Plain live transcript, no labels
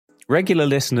Regular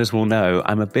listeners will know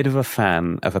I'm a bit of a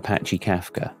fan of Apache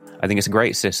Kafka. I think it's a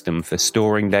great system for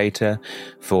storing data,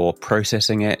 for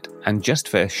processing it, and just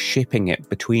for shipping it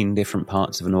between different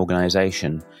parts of an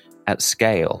organization at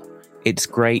scale. It's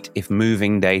great if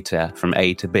moving data from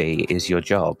A to B is your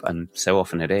job, and so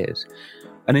often it is.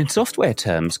 And in software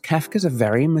terms, Kafka's a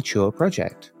very mature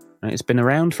project. It's been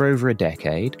around for over a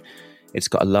decade. It's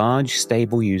got a large,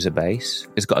 stable user base.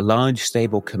 It's got a large,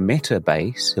 stable committer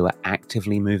base who are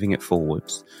actively moving it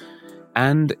forwards.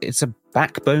 And it's a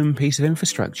backbone piece of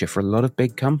infrastructure for a lot of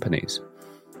big companies.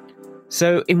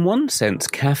 So in one sense,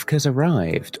 Kafka's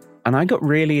arrived. And I got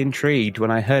really intrigued when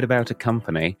I heard about a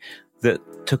company that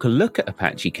took a look at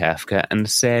Apache Kafka and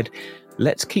said,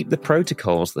 let's keep the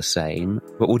protocols the same,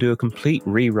 but we'll do a complete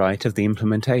rewrite of the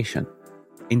implementation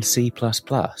in C++.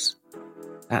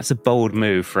 That's a bold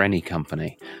move for any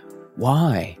company.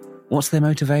 Why? What's their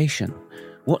motivation?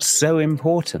 What's so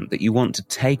important that you want to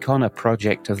take on a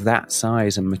project of that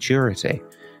size and maturity?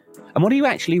 And what are you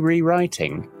actually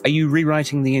rewriting? Are you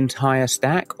rewriting the entire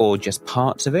stack or just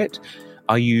parts of it?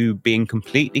 Are you being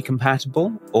completely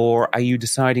compatible, or are you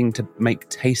deciding to make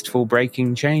tasteful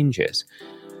breaking changes?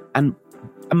 And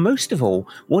most of all,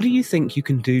 what do you think you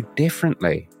can do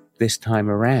differently this time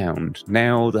around,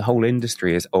 now the whole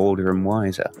industry is older and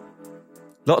wiser?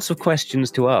 Lots of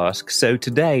questions to ask, so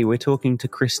today we're talking to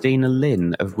Christina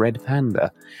Lin of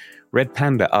Redpanda.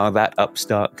 Redpanda are that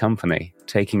upstart company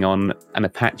taking on an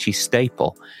Apache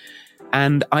staple.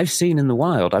 And I've seen in the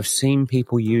wild, I've seen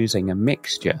people using a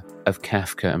mixture of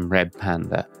Kafka and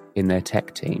Redpanda in their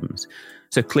tech teams.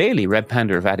 So clearly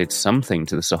Redpanda have added something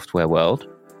to the software world.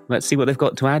 Let's see what they've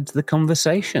got to add to the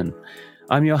conversation.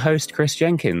 I'm your host, Chris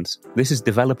Jenkins. This is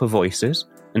Developer Voices,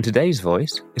 and today's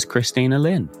voice is Christina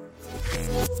Lin.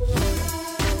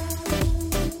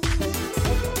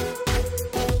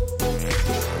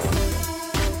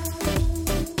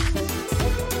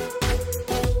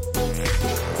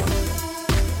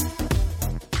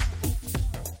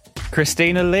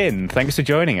 Christina Lin, thanks for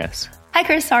joining us. Hi,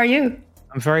 Chris. How are you?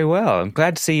 I'm very well. I'm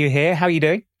glad to see you here. How are you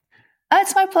doing?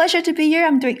 It's my pleasure to be here.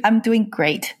 I'm doing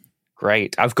great.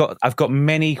 Great. I've got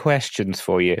many questions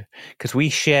for you because we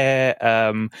share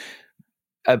kind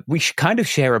of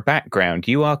share a background.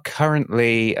 You are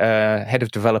currently head of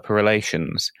developer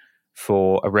relations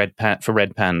for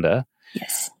Redpanda.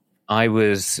 Yes. I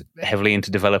was heavily into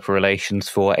developer relations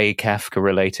for a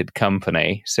Kafka-related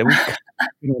company. So we're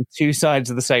on two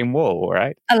sides of the same wall,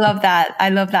 right? I love that.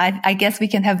 I guess we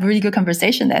can have a really good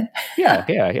conversation then.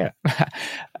 Yeah.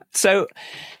 So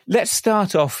let's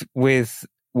start off with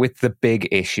the big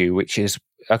issue, which is,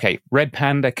 okay,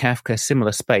 Redpanda, Kafka,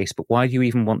 similar space, but why do you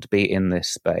even want to be in this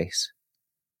space?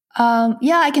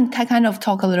 I can kind of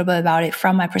talk a little bit about it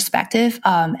from my perspective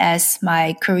as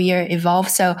my career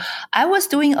evolved. So I was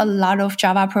doing a lot of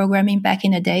Java programming back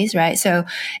in the days, right? So,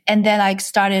 and then I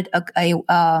started a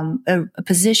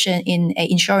position in an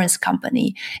insurance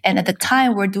company. And at the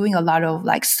time, we're doing a lot of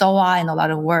like SOA and a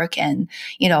lot of work. And,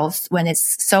 when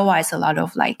it's SOA, it's a lot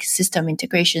of like system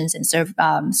integrations and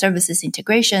services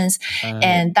integrations.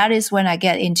 And that is when I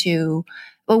get into,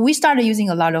 we started using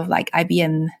a lot of like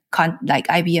IBM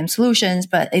solutions,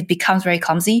 but it becomes very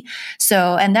clumsy.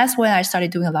 So, and that's when I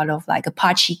started doing a lot of like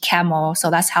Apache Camel. So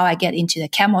that's how I get into the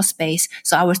Camel space.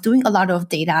 So I was doing a lot of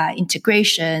data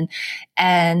integration,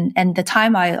 and the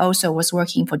time I also was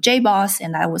working for JBoss,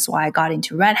 and that was why I got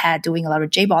into Red Hat doing a lot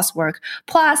of JBoss work.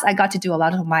 Plus, I got to do a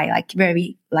lot of my like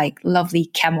very like lovely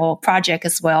Camel project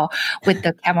as well with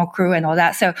the Camel crew and all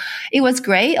that. So it was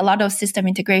great. A lot of system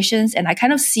integrations, and I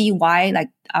kind of see why like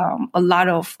a lot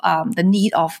of the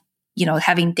need of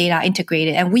having data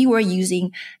integrated. And we were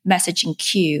using messaging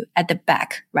queue at the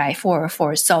back, right, for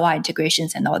SOA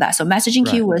integrations and all that. So messaging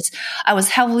queue I was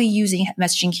heavily using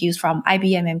messaging queues from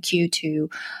IBM MQ to,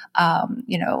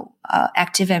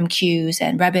 ActiveMQs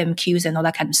and RabbitMQs and all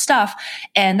that kind of stuff.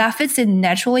 And that fits in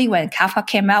naturally. When Kafka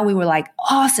came out, we were like,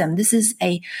 awesome, this is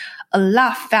a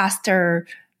lot faster,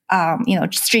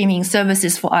 streaming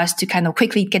services for us to kind of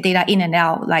quickly get data in and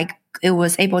out. Like, it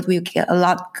was able to get a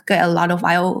lot of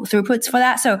IO throughputs for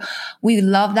that. So we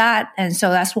love that. And so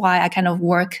that's why I kind of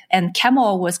work, and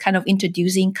Camel was kind of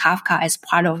introducing Kafka as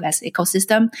part of as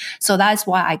ecosystem. So that's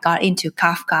why I got into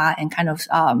Kafka and kind of,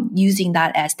 using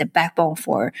that as the backbone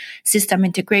for system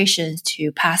integrations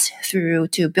to pass through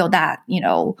to build that,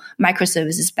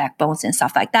 microservices backbones and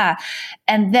stuff like that.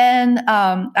 And then,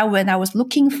 when I was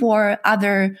looking for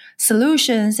other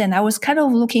solutions, and I was kind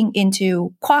of looking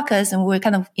into Quarkus, and we were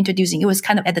kind of introducing, it was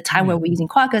kind of at the time where we were using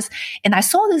Quarkus, and I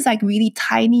saw this like really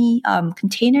tiny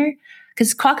container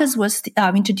because Quarkus was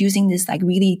introducing this like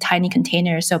really tiny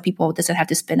container, so people doesn't have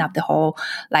to spin up the whole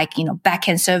like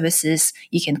backend services.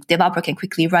 Developer can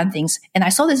quickly run things. And I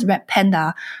saw this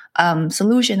Redpanda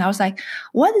solution. I was like,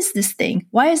 what is this thing?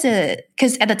 Why is it?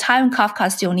 Because at the time,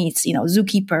 Kafka still needs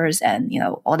zookeepers and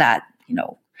all that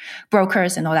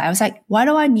brokers and all that. I was like, why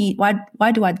do I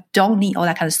don't need all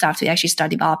that kind of stuff to actually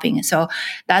start developing? And so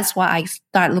that's why I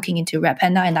started looking into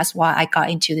Redpanda, and that's why I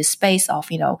got into this space of,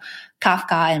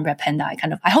 Kafka and Redpanda.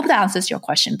 I hope that answers your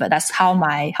question, but that's how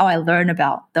I learned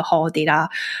about the whole data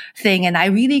thing. And I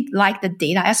really like the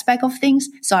data aspect of things.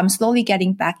 So I'm slowly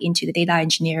getting back into the data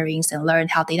engineering and learn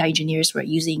how data engineers were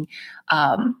using,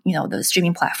 the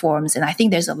streaming platforms. And I think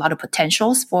there's a lot of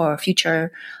potentials for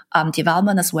future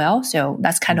development as well. So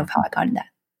that's kind of how I got in that.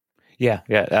 Yeah.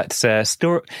 That's a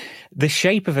story. The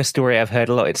shape of a story I've heard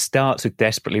a lot. It starts with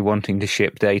desperately wanting to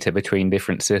ship data between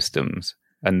different systems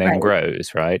and then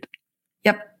grows, right?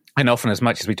 Yep. And often, as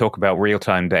much as we talk about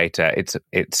real-time data,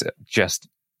 it's just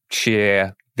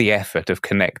sheer the effort of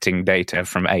connecting data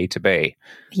from A to B.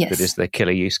 Yes. That is the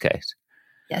killer use case.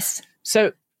 Yes.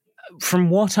 So from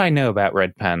what I know about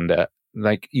Redpanda,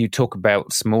 like you talk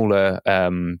about smaller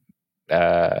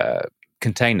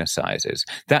container sizes.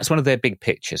 That's one of their big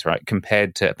pictures, right?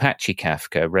 Compared to Apache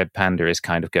Kafka, Redpanda is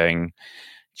kind of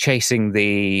chasing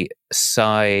the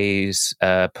size,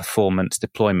 performance,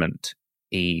 deployment,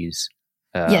 ease,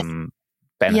 yes.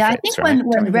 benefits. Yeah, I think right?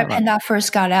 when Redpanda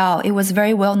first got out, it was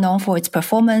very well known for its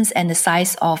performance and the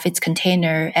size of its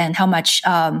container and how much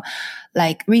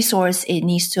resource it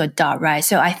needs to adopt, right?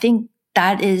 So I think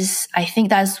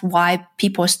that's why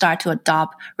people start to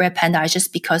adopt Redpanda,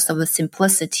 just because of the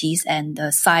simplicities and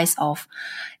the size of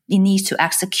it needs to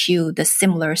execute the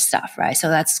similar stuff, right? So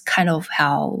that's kind of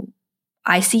how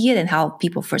I see it and how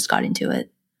people first got into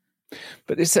it.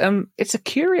 But it's a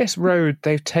curious road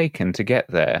they've taken to get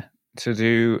there.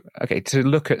 To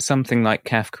look at something like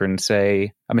Kafka and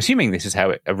say, I'm assuming this is how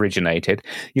it originated.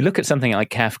 You look at something like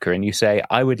Kafka and you say,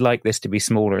 I would like this to be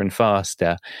smaller and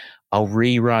faster. I'll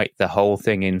rewrite the whole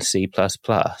thing in C++.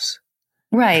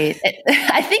 Right.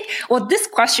 I think, this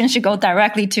question should go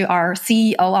directly to our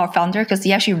CEO, our founder, because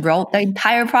he actually wrote the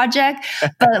entire project.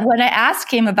 But when I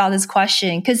asked him about this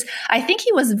question, because I think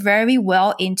he was very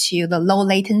well into the low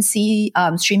latency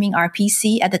streaming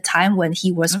RPC at the time when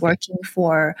he was working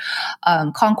for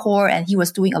Concord, and he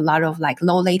was doing a lot of like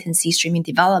low latency streaming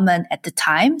development at the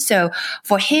time. So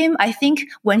for him, I think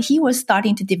when he was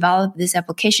starting to develop this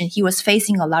application, he was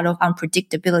facing a lot of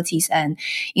unpredictabilities and,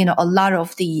 a lot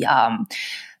of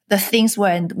the things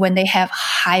when they have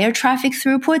higher traffic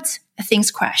throughput,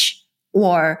 things crash.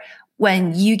 Or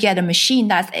when you get a machine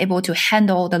that's able to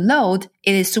handle the load,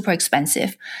 it is super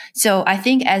expensive. So I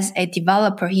think as a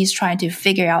developer, he's trying to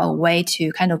figure out a way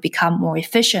to kind of become more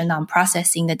efficient on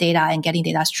processing the data and getting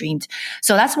data streamed.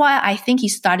 So that's why I think he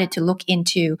started to look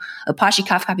into Apache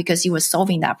Kafka, because he was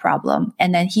solving that problem.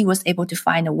 And then he was able to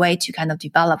find a way to kind of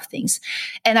develop things.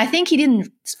 And I think he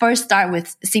didn't first start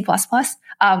with C++.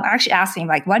 I actually asked him,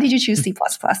 like, why did you choose C++?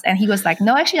 And he was like,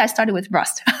 no, actually, I started with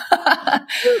Rust.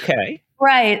 Okay.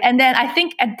 Right. And then I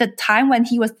think at the time when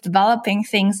he was developing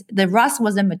things, the Rust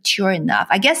wasn't mature enough.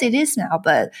 I guess it is now,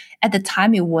 but at the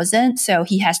time it wasn't. So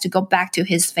he has to go back to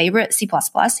his favorite C++.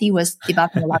 He was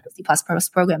developing a lot of C++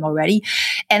 program already.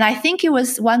 And I think it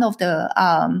was one of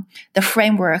the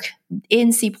framework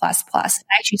in C++ that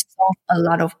actually solved a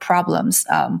lot of problems.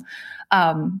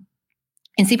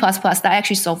 In C++, that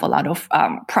actually solve a lot of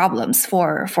problems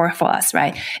for us,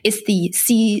 right? It's the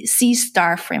C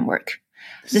star framework.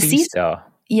 The C-star.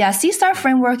 C-star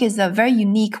framework is a very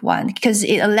unique one because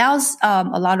it allows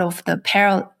a lot of the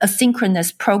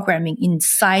asynchronous programming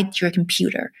inside your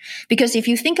computer. Because if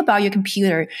you think about your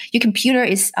computer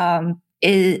is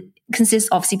it consists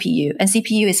of CPU, and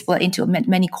CPU is split into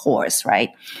many cores, right?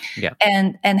 Yeah.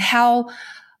 And how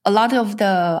a lot of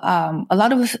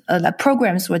the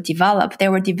programs were developed. They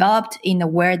were developed in a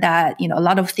way that a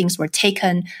lot of things were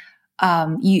taken.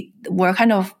 Were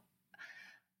kind of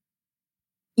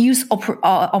use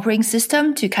operating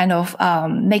system to kind of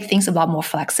make things a lot more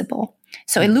flexible.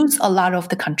 So it loses a lot of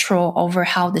the control over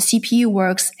how the CPU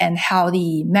works and how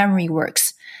the memory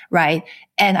works, right?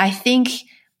 And I think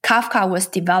Kafka was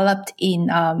developed in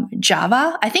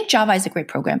Java. I think Java is a great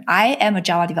program. I am a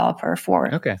Java developer for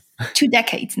 2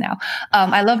 decades now.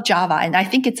 I love Java, and I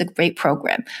think it's a great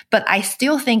program. But I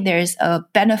still think there's a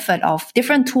benefit of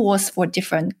different tools for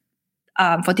different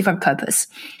purpose.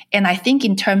 And I think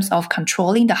in terms of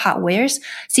controlling the hardwares,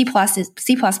 C++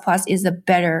 is a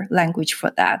better language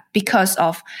for that because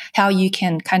of how you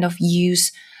can kind of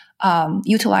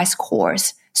utilize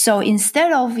cores So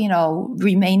instead of,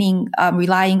 relying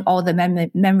all the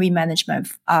memory management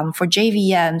for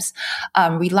JVMs,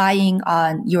 relying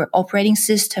on your operating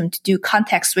system to do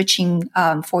context switching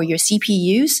for your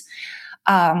CPUs,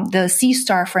 the C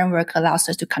star framework allows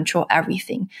us to control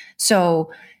everything.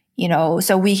 So,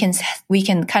 so we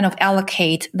can kind of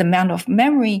allocate the amount of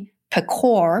memory per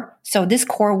core. So this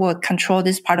core will control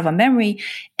this part of a memory.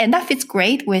 And that fits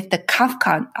great with the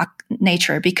Kafka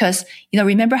nature because,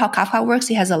 remember how Kafka works?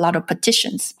 It has a lot of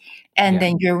partitions. And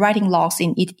then you're writing logs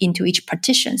into each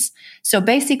partitions. So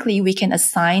basically we can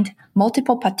assign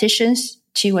multiple partitions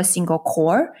to a single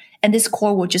core. And this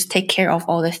core will just take care of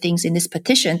all the things in this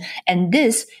partition. And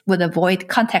this would avoid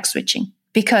context switching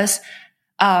because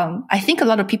I think a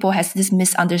lot of people has this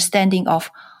misunderstanding of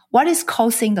what is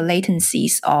causing the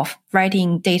latencies of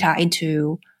writing data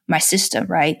into my system,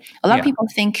 right? A lot of people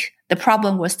think the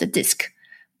problem was the disk,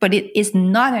 but it is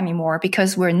not anymore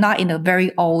because we're not in a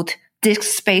very old disk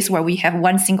space where we have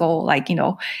one single, like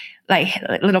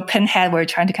little pinhead we're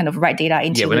trying to kind of write data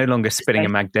into. Yeah, we're no longer spinning a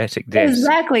magnetic disk.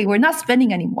 Exactly. We're not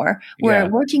spinning anymore. We're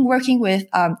working with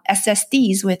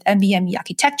SSDs with NVMe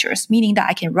architectures, meaning that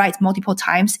I can write multiple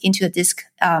times into the disk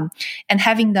and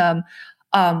having them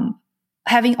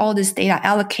having all this data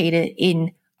allocated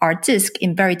in our disk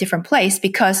in very different place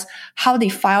because how the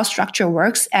file structure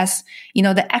works as,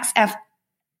 the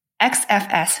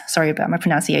XFS, sorry about my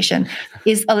pronunciation,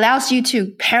 allows you to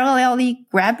parallelly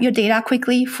grab your data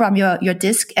quickly from your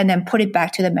disk and then put it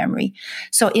back to the memory.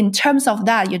 So in terms of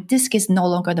that, your disk is no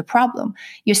longer the problem.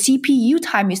 Your CPU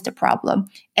time is the problem.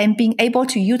 And being able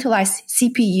to utilize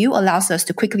CPU allows us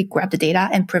to quickly grab the data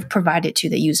and provide it to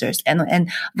the users and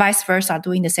vice versa,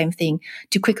 doing the same thing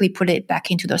to quickly put it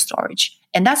back into the storage.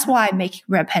 And that's why I make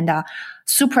Redpanda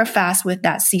super fast with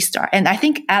that C star. And I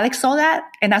think Alex saw that.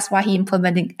 And that's why he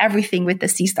implemented everything with the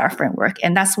C star framework.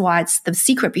 And that's why it's the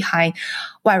secret behind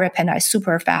why Redpanda is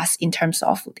super fast in terms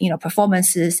of,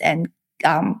 performances and,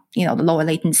 the lower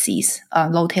latencies,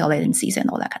 low tail latencies and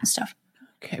all that kind of stuff.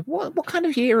 Okay. What kind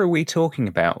of year are we talking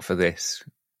about for this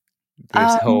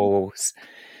whole...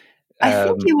 I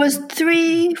think it was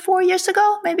 3-4 years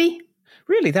ago, maybe.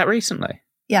 Really? That recently?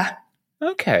 Yeah.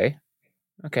 Okay.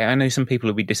 I know some people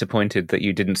will be disappointed that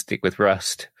you didn't stick with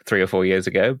Rust 3 or 4 years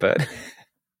ago, but...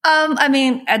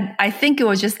 I think it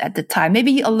was just at the time,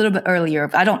 maybe a little bit earlier.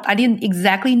 I didn't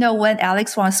exactly know when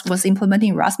Alex was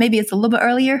implementing Rust. Maybe it's a little bit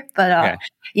earlier, but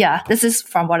this is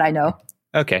from what I know.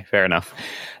 Okay, fair enough.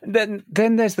 Then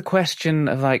there's the question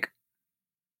of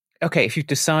okay, if you've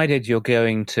decided you're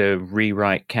going to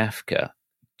rewrite Kafka,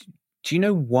 do you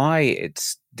know why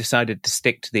it's decided to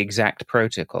stick to the exact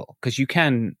protocol? Because you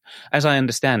can, as I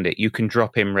understand it, you can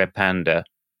drop in Redpanda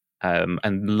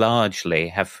and largely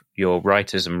have your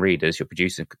writers and readers, your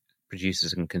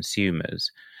producers and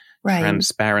consumers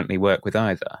transparently work with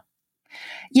either.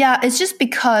 Yeah, it's just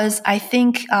because I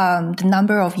think the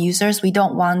number of users, we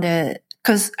don't want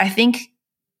because I think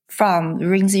from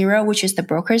Ring 0, which is the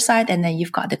broker side, and then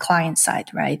you've got the client side,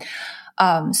 right?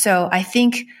 So I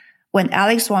think when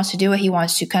Alex wants to do it, he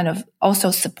wants to kind of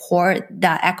also support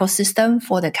that ecosystem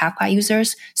for the Kafka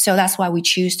users. So that's why we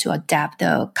choose to adapt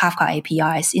the Kafka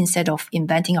APIs instead of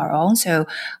inventing our own. So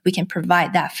we can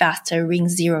provide that faster Ring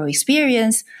 0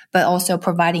 experience, but also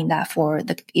providing that for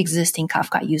the existing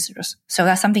Kafka users. So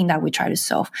that's something that we try to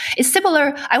solve. It's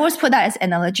similar. I always put that as an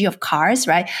analogy of cars,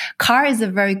 right? Car is a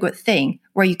very good thing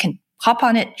where you can hop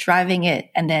on it, driving it,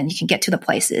 and then you can get to the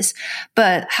places.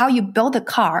 But how you build a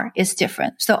car is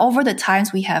different. So over the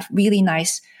times, we have really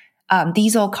nice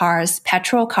diesel cars,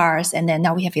 petrol cars, and then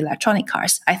now we have electronic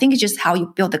cars. I think it's just how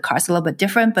you build the cars a little bit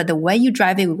different, but the way you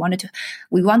drive it,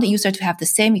 we want the user to have the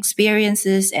same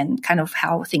experiences and kind of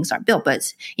how things are built.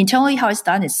 But internally, how it's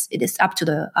done it is up to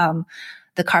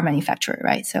the car manufacturer,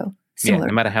 right? So similar. Yeah,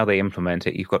 no matter how they implement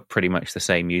it, you've got pretty much the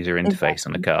same user interface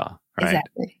on the car, right?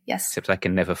 Exactly, yes. Except I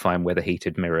can never find where the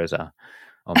heated mirrors are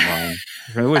on mine.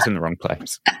 They're always in the wrong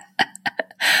place.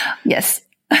 Yes.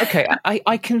 Okay,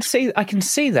 I can see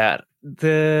that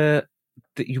that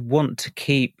you want to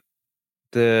keep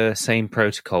the same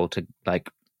protocol to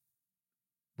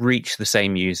reach the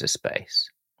same user space.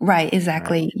 Right,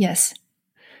 exactly. Right. Yes.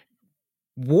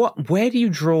 Where do you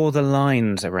draw the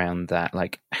lines around that?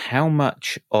 How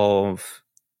much of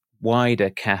wider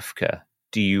Kafka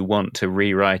do you want to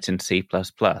rewrite in C++?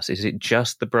 Is it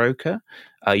just the broker?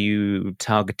 Are you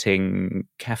targeting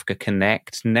Kafka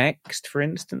Connect next, for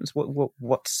instance?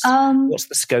 What's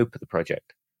the scope of the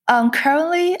project?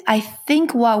 Currently, I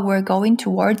think what we're going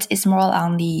towards is more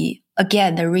on the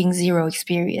Ring 0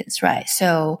 experience, right?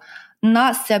 So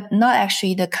not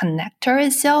actually the connector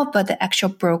itself, but the actual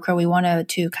broker we wanted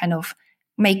to kind of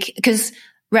make, because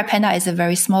Redpanda is a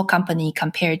very small company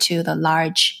compared to the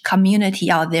large community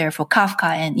out there for Kafka,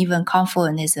 and even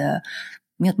Confluent is a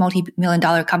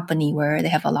multi-million-dollar company where they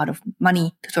have a lot of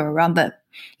money to throw around. But,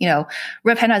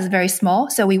 Redpanda is very small.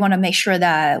 So we want to make sure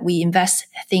that we invest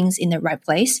things in the right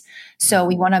place. So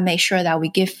we want to make sure that we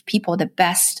give people the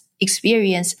best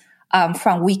experience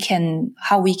how we can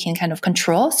kind of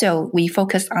control. So we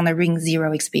focus on the ring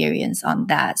zero experience on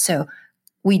that. So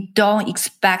we don't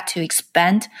expect to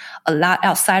expand a lot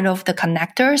outside of the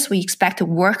connectors. We expect to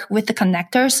work with the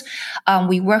connectors.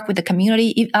 We work with the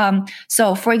community.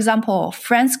 So for example,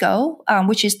 Francisco,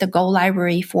 which is the Go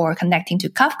library for connecting to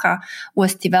Kafka,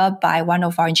 was developed by one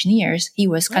of our engineers. He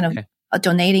was kind of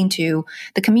donating to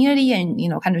the community and,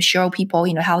 kind of show people,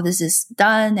 how this is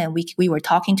done. And we were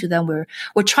talking to them.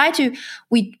 We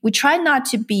try not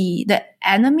to be the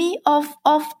enemy of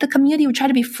the community. We try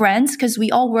to be friends because we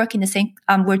all work in the same,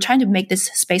 we're trying to make this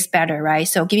space better, right?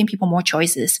 So giving people more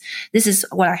choices. This is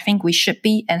what I think we should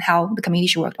be and how the community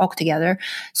should work all together.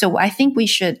 So I think we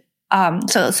should,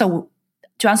 so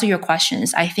to answer your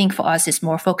questions, I think for us, it's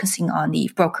more focusing on the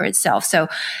broker itself. So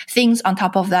things on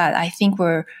top of that, I think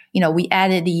we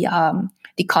added the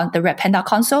Redpanda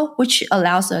console, which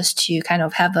allows us to kind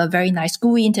of have a very nice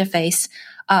GUI interface,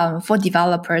 for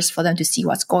developers, for them to see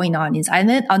what's going on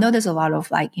inside. I know there's a lot of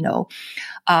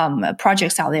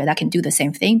projects out there that can do the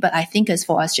same thing, but I think it's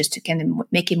for us just to kind of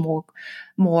make it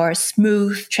more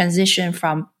smooth transition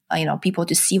from people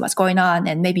to see what's going on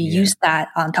and maybe use that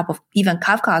on top of even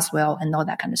Kafka as well and all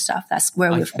that kind of stuff. That's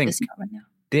where we're focusing on right now.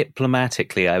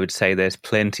 Diplomatically, I would say there's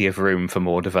plenty of room for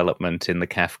more development in the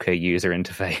Kafka user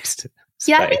interface space.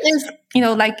 Yeah, I think there's,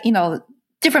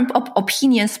 different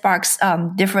opinion sparks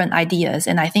different ideas.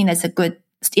 And I think that's a good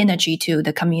energy to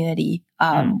the community.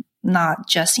 Not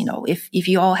just, if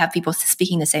you all have people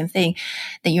speaking the same thing,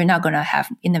 then you're not going to have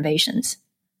innovations.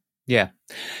 Yeah.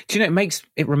 Do you know,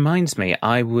 it reminds me,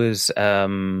 I was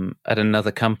at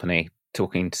another company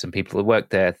talking to some people who worked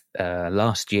there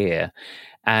last year,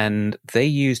 and they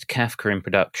used Kafka in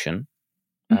production,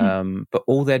 but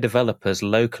all their developers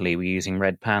locally were using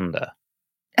Redpanda.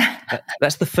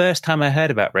 That's the first time I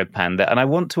heard about Redpanda, and I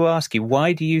want to ask you,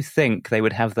 why do you think they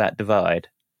would have that divide?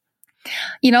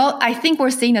 I think we're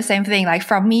seeing the same thing. Like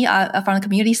from me, from the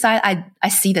community side, I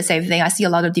see the same thing. I see a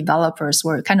lot of developers who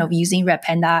are kind of using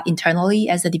Redpanda internally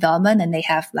as a development, and they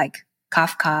have like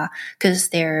Kafka because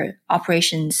their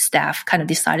operations staff kind of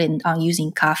decided on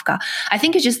using Kafka. I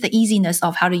think it's just the easiness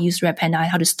of how to use Redpanda and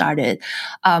how to start it.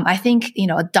 I think,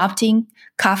 adopting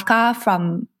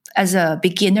Kafka as a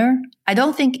beginner, I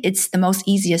don't think it's the most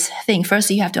easiest thing. First,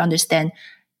 you have to understand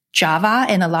Java,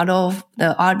 and a lot of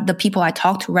the people I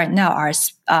talk to right now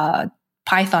are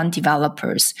Python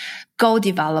developers, Go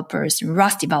developers,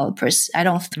 Rust developers.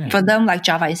 For them, like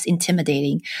Java is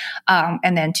intimidating.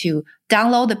 And then to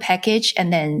download the package,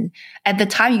 and then at the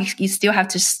time you still have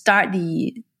to start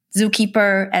the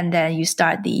Zookeeper, and then you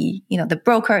start the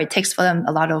broker. It takes for them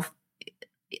a lot of.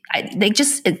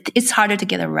 It's harder to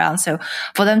get around. So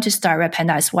for them to start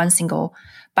Redpanda as one single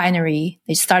binary,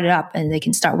 they start it up and they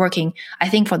can start working. I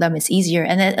think for them it's easier,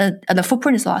 and then the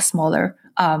footprint is a lot smaller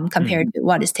compared to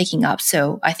what is taking up.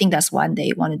 So I think that's one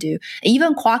they want to do.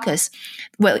 Even Quarkus,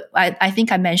 well, I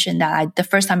think I mentioned that the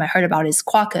first time I heard about it is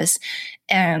Quarkus,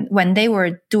 and when they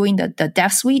were doing the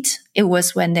dev suite, it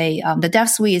was when the dev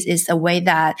suite is a way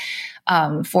that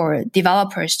for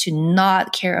developers to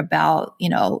not care about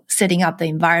setting up the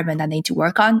environment that they need to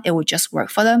work on. It would just work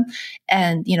for them,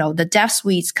 and the dev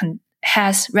suites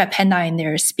has Redpanda in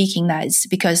there, speaking that it's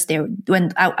because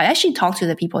when I actually talked to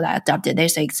the people that adopted, they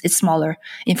say it's smaller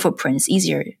in footprint. It's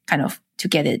easier kind of to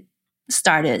get it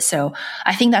started. So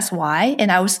I think that's why.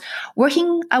 And I was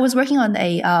working on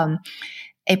a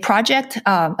project,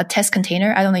 a test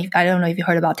container. I don't know if you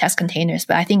heard about test containers,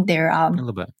 but I think they're a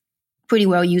little bit pretty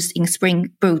well used in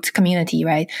Spring Boot community,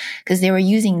 right? Because they were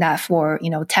using that for,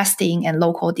 testing and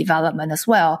local development as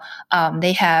well.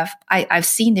 I've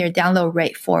seen their download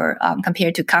rate for,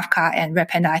 compared to Kafka and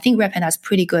Redpanda. I think Redpanda is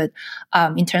pretty good,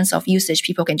 in terms of usage.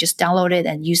 People can just download it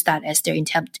and use that as their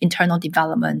internal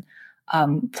development,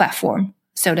 platform.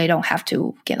 So they don't have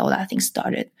to get all that things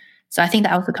started. So I think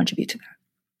that also contribute to that.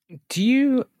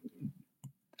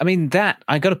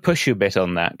 I got to push you a bit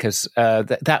on that, because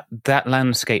that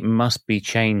landscape must be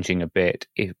changing a bit,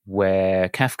 where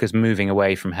Kafka's moving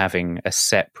away from having a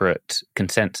separate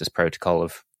consensus protocol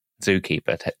of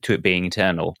Zookeeper to it being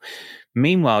eternal.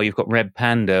 Meanwhile, you've got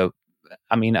Redpanda.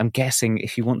 I'm guessing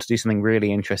if you want to do something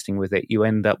really interesting with it, you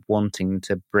end up wanting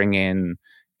to bring in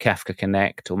Kafka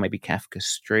Connect or maybe Kafka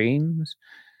Streams.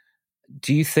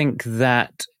 Do you think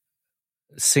that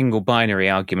single binary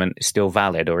argument is still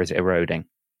valid, or is it eroding?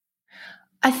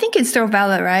 I think it's still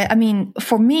valid, right? I mean,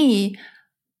 for me,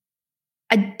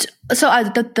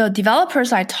 the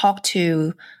developers I talk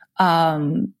to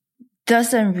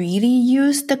doesn't really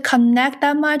use the connect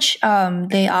that much.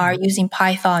 They are using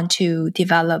Python to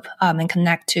develop and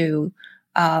connect to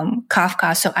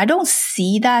Kafka. So I don't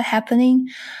see that happening.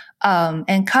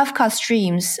 And Kafka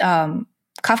Streams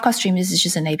is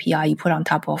just an API you put on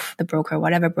top of the broker,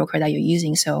 whatever broker that you're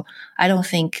using. So I don't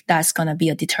think that's going to be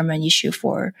a determinant issue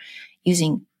for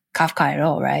using Kafka at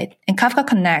all, right? And Kafka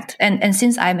Connect, and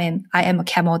since I am a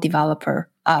Camel developer,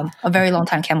 a very long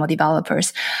time Camel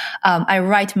developers, I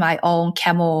write my own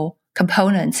Camel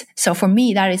components. So for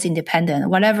me, that is independent.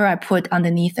 Whatever I put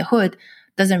underneath the hood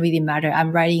doesn't really matter.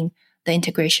 I'm writing the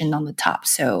integration on the top.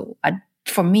 So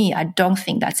for me, I don't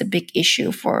think that's a big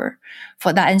issue for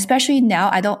that. And especially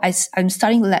now, I'm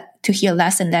starting to hear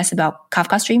less and less about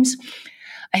Kafka streams.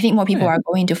 I think more people are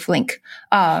going to Flink.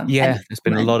 There's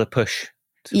been a lot of push.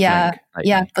 Yeah.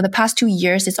 For the past 2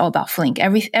 years, it's all about Flink.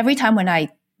 Every time when I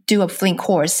do a Flink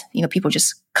course, people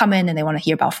just come in and they want to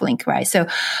hear about Flink, right? So,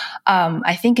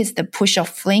 I think it's the push of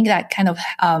Flink that kind of,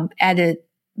 added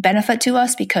benefit to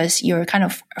us because you're kind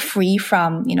of free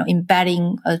from,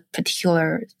 embedding a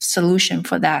particular solution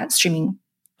for that streaming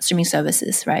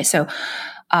services, right? So,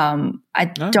 I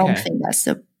don't think that's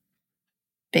a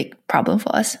big problem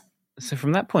for us. So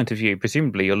from that point of view,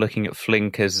 presumably you're looking at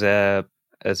Flink as a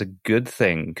good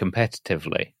thing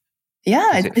competitively.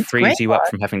 Yeah, it frees you up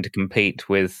from having to compete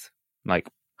with like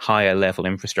higher level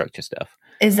infrastructure stuff.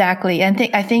 Exactly, and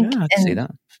I think I can see that.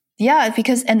 Yeah,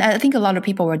 because I think a lot of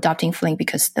people were adopting Flink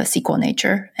because the SQL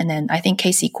nature, and then I think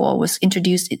KSQL was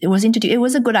introduced. It was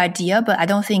a good idea, but I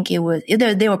don't think it was.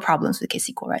 There were problems with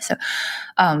KSQL, right? So,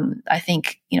 I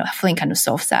think Flink kind of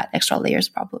solves that extra layers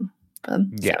problem.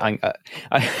 I'm going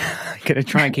to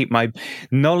try and keep my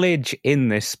knowledge in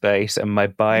this space and my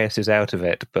biases out of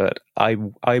it, but I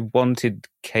wanted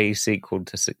KSQL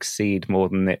to succeed more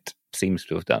than it seems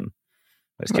to have done.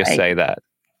 Let's just say that.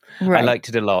 Right. I liked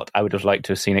it a lot. I would have liked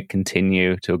to have seen it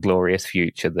continue to a glorious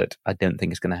future that I don't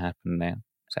think is going to happen now,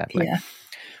 sadly. Yeah.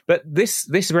 But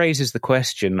this raises the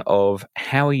question of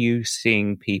how are you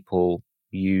seeing people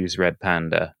use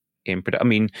Redpanda in production? I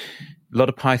mean, a lot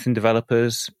of Python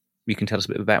developers. You can tell us a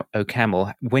bit about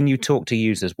OCaml. When you talk to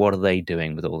users, what are they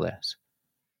doing with all this?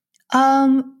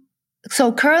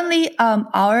 So currently,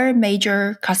 our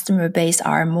major customer base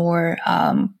are more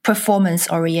performance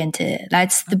oriented.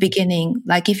 That's the beginning.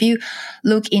 Like if you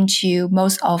look into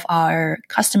most of our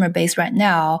customer base right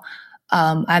now,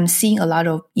 I'm seeing a lot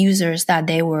of users that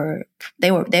they were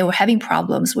having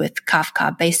problems with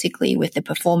Kafka, basically with the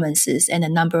performances and the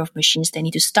number of machines they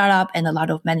need to start up and a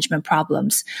lot of management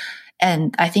problems.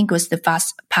 And I think it was the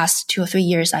past 2 or 3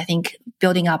 years, I think,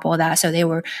 building up all that. So they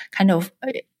were kind of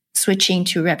switching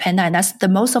to Redpanda. And that's the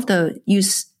most of the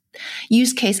use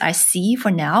case I see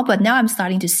for now. But now I'm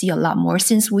starting to see a lot more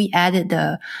since we added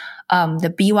the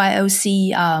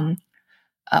BYOC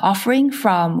offering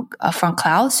from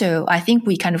cloud. So I think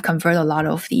we kind of convert a lot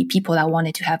of the people that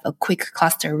wanted to have a quick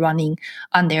cluster running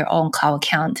on their own cloud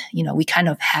account. We kind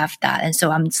of have that. And so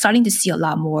I'm starting to see a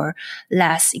lot more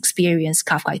less experienced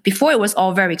Kafka. Before it was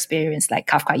all very experienced like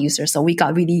Kafka users. So we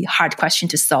got really hard question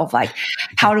to solve, like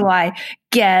how do I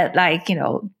get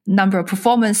number of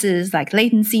performances, like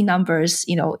latency numbers,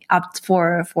 up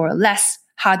for less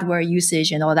hardware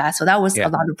usage and all that. So that was a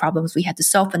lot of problems we had to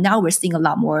solve. But now we're seeing a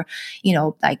lot more,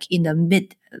 like in the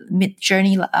mid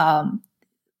journey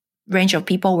range of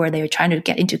people where they're trying to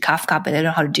get into Kafka, but they don't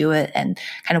know how to do it. And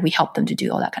kind of we help them to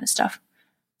do all that kind of stuff.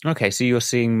 Okay. So you're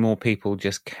seeing more people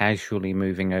just casually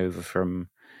moving over from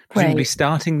presumably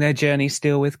starting their journey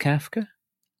still with Kafka?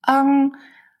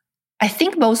 I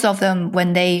think most of them,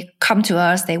 when they come to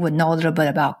us, they would know a little bit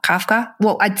about Kafka.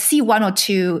 Well, I'd see 1 or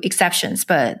 2 exceptions,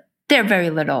 but they're very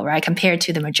little, right? Compared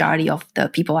to the majority of the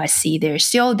people I see, they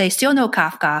still know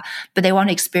Kafka, but they want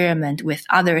to experiment with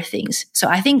other things. So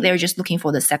I think they're just looking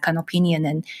for the second opinion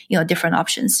and, different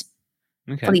options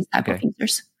for these type of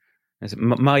users.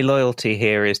 My loyalty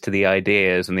here is to the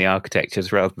ideas and the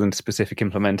architectures rather than specific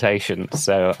implementation.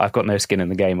 So I've got no skin in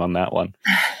the game on that one.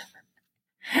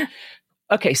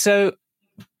 Okay, so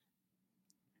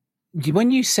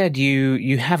when you said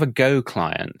you have a Go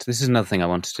client, this is another thing I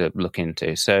wanted to look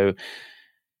into. So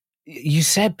you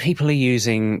said people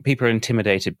are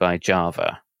intimidated by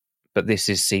Java, but this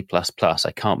is C++.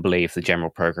 I can't believe the general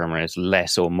programmer is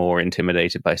less or more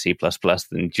intimidated by C++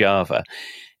 than Java.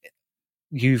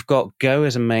 You've got Go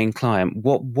as a main client.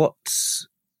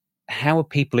 How are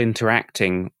people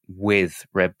interacting with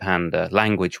Redpanda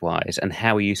language-wise, and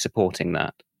how are you supporting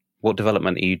that? What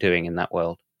development are you doing in that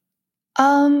world?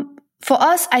 For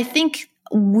us, I think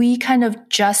we kind of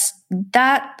just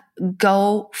that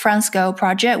France Go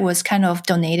project was kind of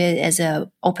donated as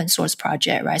a open source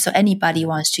project, right? So anybody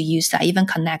wants to use that, even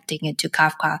connecting it to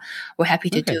Kafka, we're happy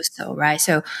to do so, right?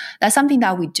 So that's something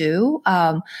that we do.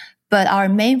 But our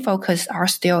main focus are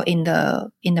still in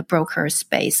the broker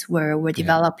space, where we're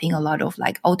developing a lot of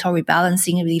like auto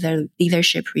rebalancing,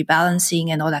 leadership rebalancing,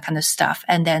 and all that kind of stuff.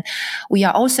 And then we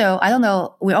are also,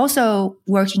 we're also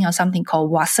working on something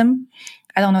called WASM.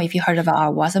 I don't know if you heard about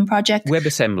our WASM project.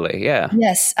 WebAssembly, yeah.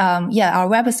 Yes. Our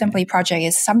WebAssembly project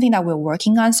is something that we're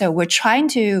working on. So we're trying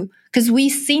to, because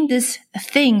we've seen this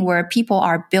thing where people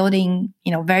are building,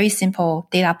 very simple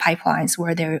data pipelines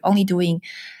where they're only doing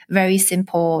very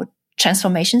simple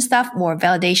transformation stuff or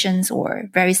validations or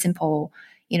very simple,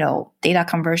 data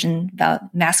conversion,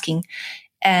 masking.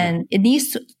 And it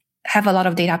needs to have a lot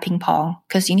of data ping pong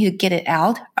because you need to get it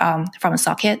out from a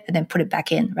socket and then put it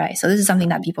back in, right? So this is something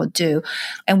that people do.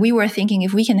 And we were thinking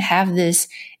if we can have this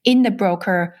in the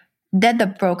broker, let the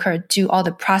broker do all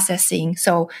the processing.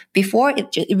 So before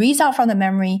it reads out from the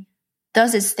memory,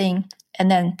 does its thing, and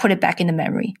then put it back in the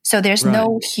memory. So there's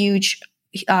no huge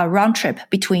round trip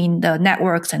between the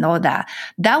networks and all that.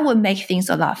 That would make things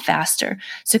a lot faster.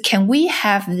 So can we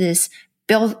have this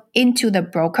built into the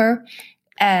broker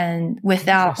and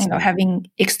without having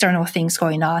external things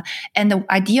going on? And the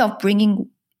idea of bringing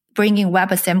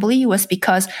WebAssembly was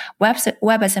because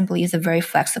WebAssembly is a very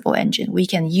flexible engine. We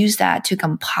can use that to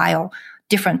compile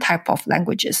different type of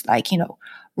languages like,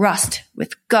 Rust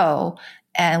with Go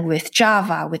and with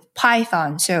Java, with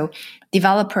Python. So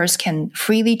developers can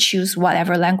freely choose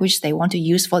whatever language they want to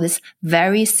use for this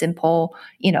very simple,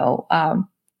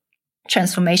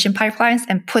 transformation pipelines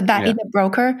and put that in the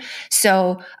broker.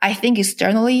 So I think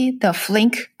externally, the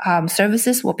Flink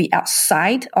services will be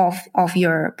outside of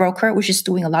your broker, which is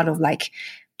doing a lot of like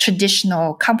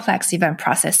traditional complex event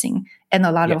processing and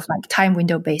a lot of like time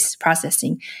window based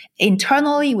processing.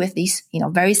 Internally with these,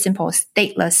 very simple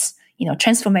stateless,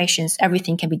 transformations,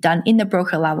 everything can be done in the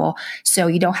broker level. So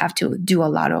you don't have to do a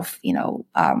lot of,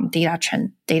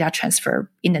 data transfer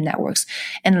in the networks.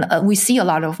 And we see a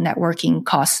lot of networking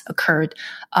costs occurred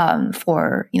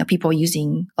for, people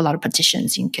using a lot of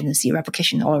partitions. You can see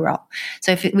replication all around.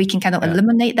 So if we can kind of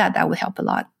eliminate that, that would help a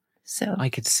lot. So I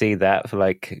could see that for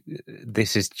like,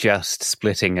 this is just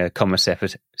splitting a comma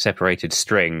separated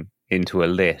string into a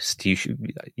list.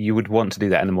 You would want to do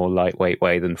that in a more lightweight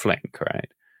way than Flink, right?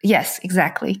 Yes,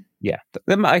 exactly. Yeah,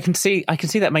 I can see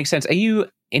that makes sense. Are you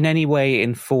in any way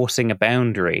enforcing a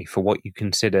boundary for what you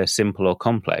consider simple or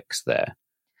complex there?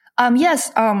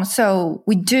 Yes. So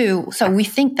we do. So we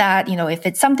think that, if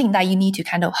it's something that you need to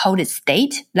kind of hold its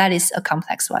state, that is a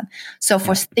complex one. So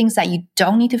for things that you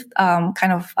don't need to,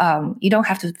 you don't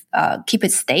have to keep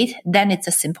its state, then it's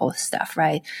a simple stuff,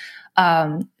 right?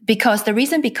 Because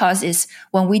is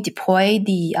when we deploy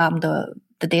the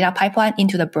data pipeline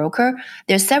into the broker,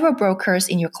 there's several brokers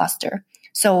in your cluster.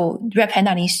 So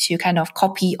Redpanda needs to kind of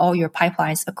copy all your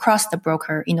pipelines across the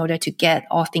broker in order to get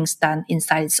all things done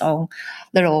inside its own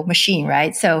little machine,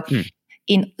 right? So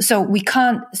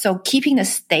so keeping the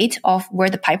state of where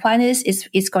the pipeline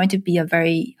is going to be a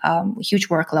very huge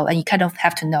workload, and you kind of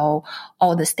have to know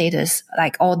all the status,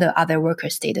 like all the other worker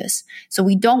status. So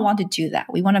we don't want to do that.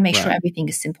 We want to make sure everything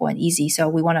is simple and easy. So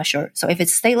we want to sure. So if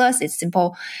it's stateless, it's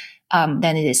simple,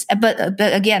 then it is. But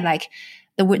again, like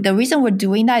the reason we're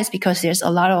doing that is because there's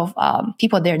a lot of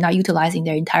people they're not utilizing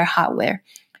their entire hardware.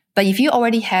 But if you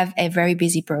already have a very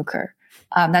busy broker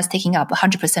that's taking up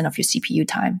 100% of your CPU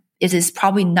time, it is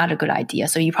probably not a good idea.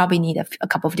 So you probably need a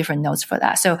couple of different nodes for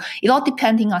that. So it all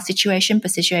depending on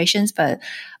situations, but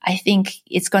I think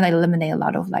it's going to eliminate a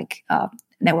lot of like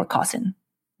network costs and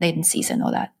latencies and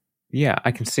all that. Yeah,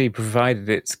 I can see, provided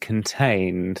it's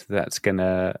contained, that's going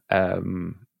to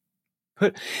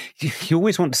you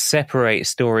always want to separate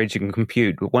storage and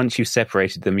compute, but once you've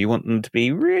separated them, you want them to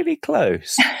be really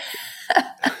close.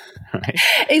 Right?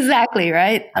 Exactly,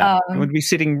 right? They would be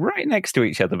sitting right next to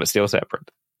each other, but still separate.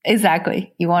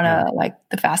 Exactly. You want to like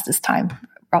the fastest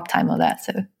uptime of that.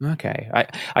 So okay,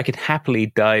 I could happily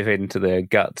dive into the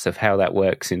guts of how that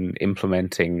works in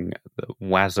implementing the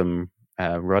WASM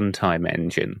runtime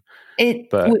engine.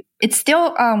 It's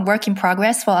still work in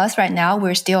progress for us right now.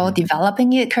 We're still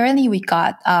developing it. Currently, we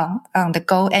got the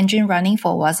Go engine running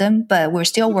for WASM, but we're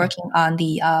still working on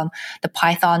the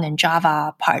Python and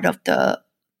Java part of the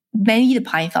mainly the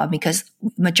Python because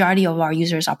majority of our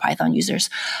users are Python users.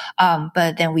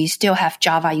 But then we still have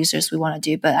Java users we want to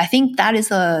do. But I think that is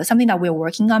something that we're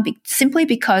working on simply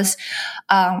because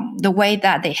the way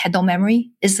that they handle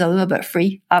memory is a little bit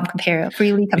freely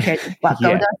compared to what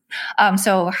Go does.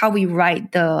 So how we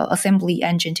write the assembly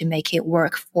engine to make it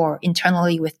work for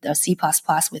internally with the C++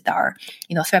 with our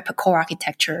thread core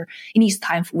architecture,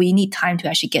 we need time to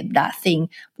actually get that thing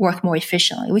work more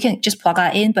efficiently. We can just plug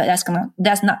that in, but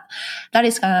that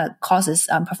is gonna cause us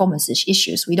performance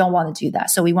issues. We don't want to do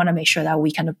that. So we want to make sure that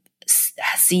we kind of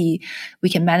we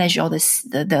can manage all this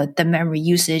the memory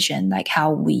usage and like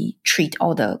how we treat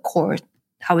all the core,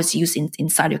 how it's used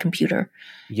inside your computer.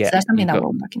 Yeah, so that's something that we're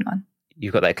working on.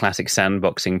 You've got that classic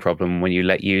sandboxing problem when you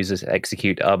let users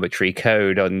execute arbitrary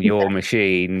code on your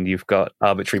machine. You've got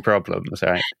arbitrary problems,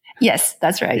 right? Yes,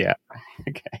 that's right. Yeah.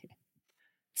 Okay.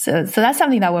 So that's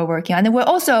something that we're working on. And we're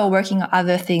also working on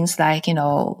other things like,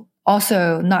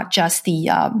 also not just the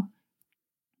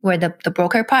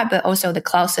broker part, but also the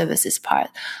cloud services part.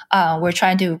 We're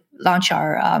trying to launch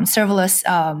our serverless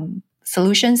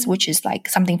solutions, which is like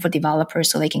something for developers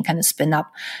so they can kind of spin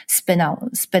up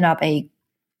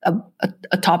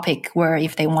a topic where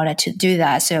if they wanted to do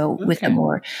that. So with the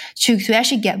more to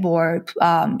actually get more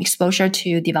exposure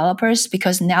to developers,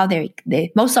 because now they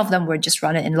most of them were just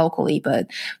running in locally, but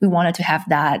we wanted to have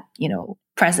that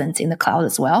presence in the cloud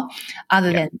as well.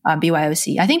 Other than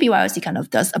BYOC, I think BYOC kind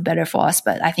of does a better for us,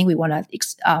 but I think we want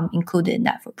to include it in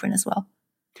that footprint as well.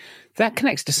 That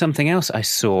connects to something else I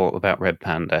saw about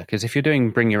Redpanda, because if you're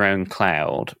doing bring your own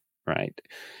cloud, right?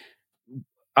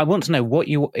 I want to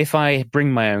know if I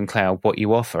bring my own cloud, what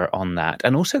you offer on that.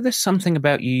 And also there's something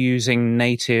about you using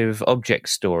native object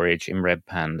storage in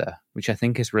Redpanda, which I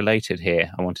think is related here.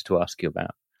 I wanted to ask you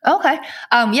about. Okay.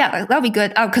 Yeah, that'll be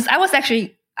good. Cause I was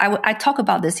actually, I talk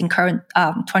about this in current,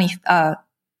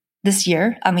 this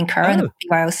year, in current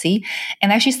BYOC.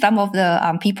 And actually some of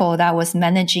the people that was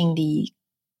managing the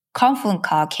Confluent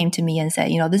Cloud came to me and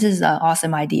said, this is an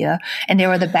awesome idea. And they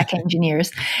were the back engineers.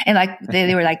 And like,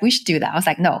 they were like, we should do that. I was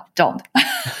like, no, don't.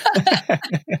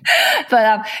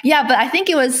 But I think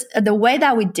it was the way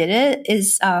that we did it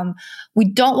is, we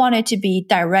don't want it to be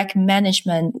direct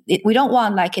management. We don't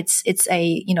want like it's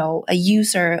a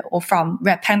user or from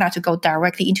Redpanda to go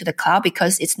directly into the cloud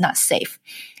because it's not safe.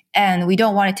 And we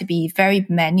don't want it to be very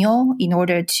manual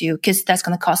because that's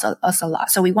going to cost us a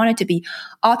lot. So we want it to be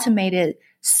automated,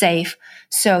 safe.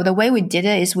 So the way we did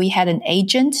it is we had an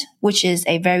agent, which is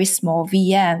a very small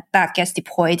VM that gets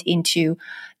deployed into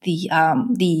the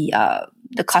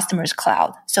customer's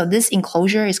cloud. So this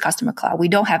enclosure is customer cloud. We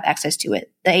don't have access to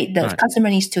it. The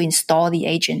customer needs to install the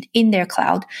agent in their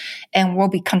cloud, and we'll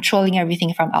be controlling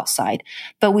everything from outside.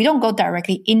 But we don't go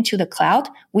directly into the cloud.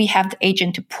 We have the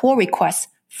agent to pull requests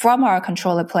from our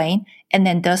controller plane and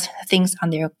then does things on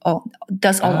their own,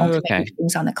 does all automated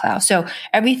things on the cloud. So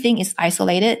everything is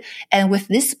isolated. And with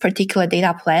this particular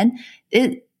data plan,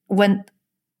 even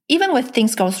when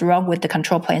things goes wrong with the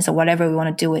control planes or whatever we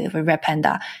want to do with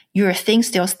Redpanda, your things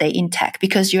still stay intact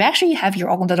because you actually have your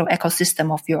own little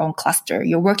ecosystem of your own cluster.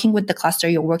 You're working with the cluster,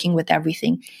 you're working with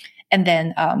everything. And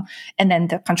then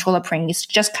the controller plane is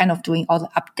just kind of doing all the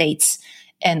updates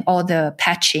and all the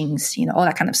patchings, all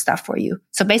that kind of stuff for you.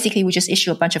 So basically we just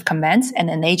issue a bunch of commands and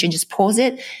an agent just pulls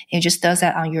it and it just does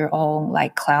that on your own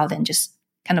like cloud and just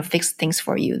kind of fix things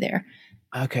for you there.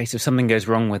 Okay. So if something goes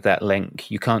wrong with that link,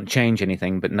 you can't change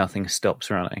anything, but nothing stops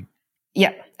running.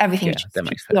 Yeah. Everything that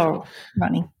makes sense.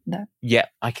 Running there. Yeah.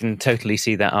 I can totally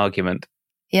see that argument.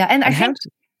 Yeah. And I think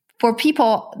for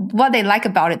people, what they like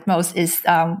about it most is,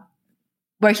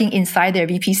 working inside their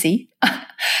VPC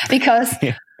because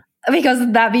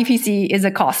that VPC is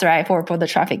a cost, right? For the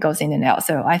traffic goes in and out.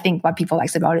 So I think what people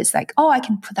like about it is like, I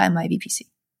can put that in my VPC.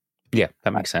 Yeah,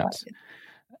 that makes sense.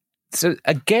 So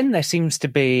again, there seems to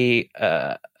be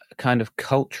a kind of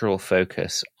cultural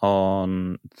focus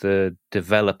on the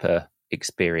developer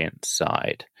experience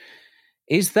side.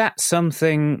 Is that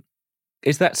something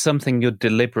you're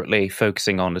deliberately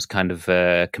focusing on as kind of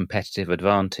a competitive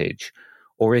advantage?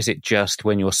 Or is it just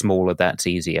when you're smaller, that's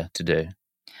easier to do?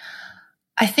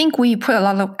 I think we put a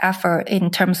lot of effort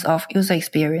in terms of user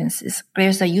experiences.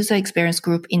 There's a user experience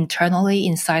group internally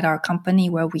inside our company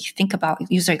where we think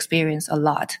about user experience a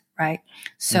lot, right?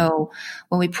 So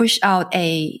when we push out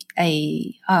a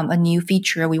new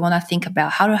feature, we want to think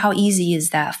about how easy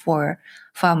is that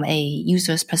from a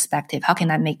user's perspective? How can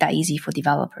I make that easy for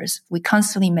developers? We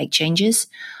constantly make changes.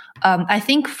 I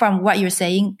think from what you're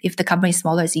saying, if the company is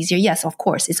smaller, it's easier. Yes, of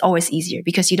course, it's always easier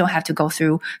because you don't have to go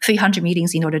through 300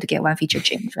 meetings in order to get one feature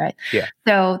change, right? Yeah.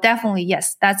 So definitely,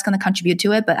 yes, that's going to contribute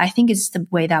to it. But I think it's the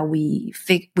way that we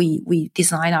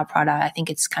design our product. I think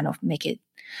it's kind of make it.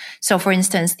 So, for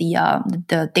instance, the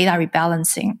data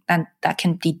rebalancing and that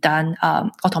can be done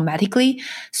automatically.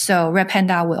 So,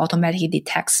 Redpanda will automatically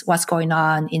detect what's going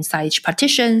on inside each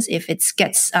partitions. If it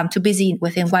gets too busy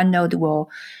within one node, it will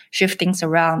shift things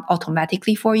around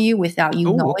automatically for you without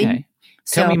you knowing. Okay.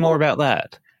 Tell me more about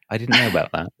that. I didn't know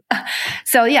about that.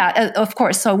 So yeah, of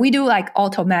course. So we do like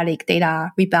automatic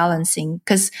data rebalancing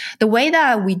because the way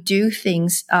that we do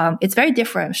things, it's very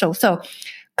different. So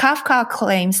Kafka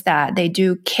claims that they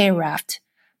do KRAFT,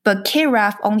 but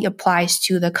KRAFT only applies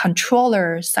to the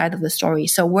controller side of the story.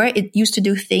 So where it used to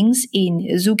do things in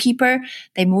Zookeeper,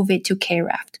 they move it to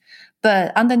KRAFT.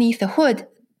 But underneath the hood,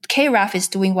 KRAFT is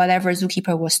doing whatever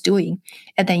Zookeeper was doing.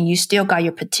 And then you still got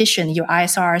your petition, your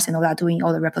ISRs and all that, doing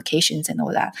all the replications and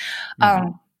all that. Mm-hmm.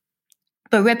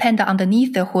 But Redpanda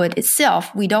underneath the hood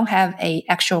itself, we don't have a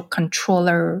actual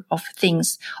controller of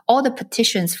things. All the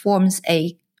petitions forms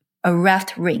a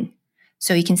raft ring.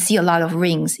 So you can see a lot of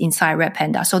rings inside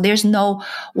Redpanda. So there's no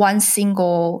one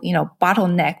single,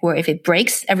 bottleneck where if it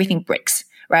breaks, everything breaks,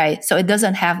 right? So it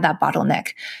doesn't have that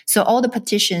bottleneck. So all the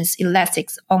petitions elect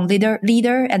its own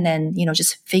leader, and then,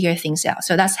 just figure things out.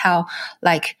 So that's how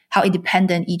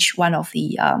independent each one of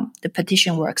the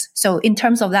petition works. So in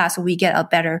terms of that, so we get a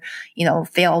better,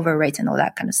 failover rate and all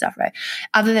that kind of stuff, right?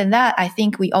 Other than that, I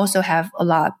think we also have a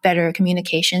lot better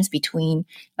communications between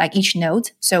like each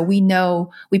node. So we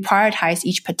prioritize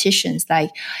each petitions.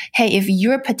 Like, hey, if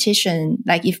your petition,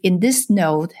 like if in this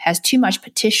node has too much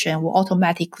petition, we'll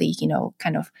automatically,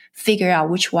 kind of figure out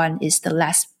which one is the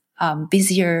less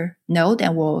busier node,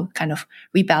 and we'll kind of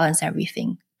rebalance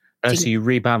everything. So you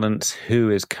rebalance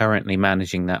who is currently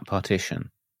managing that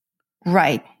partition?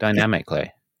 Right.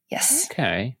 Dynamically? Yes.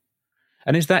 Okay.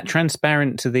 And is that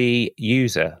transparent to the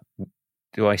user?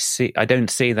 I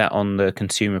don't see that on the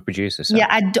consumer producer side.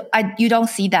 Yeah, you don't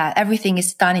see that. Everything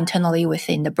is done internally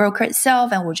within the broker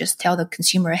itself, and we'll just tell the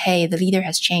consumer, hey, the leader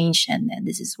has changed, and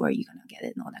this is where you're going to get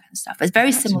it and all that kind of stuff. It's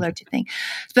very similar to things.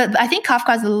 But I think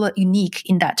Kafka is a little unique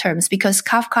in that terms because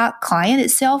Kafka client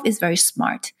itself is very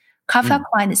smart. Kafka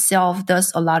client itself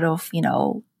does a lot of,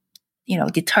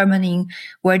 determining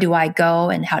where do I go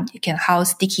and how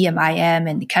sticky am I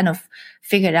and kind of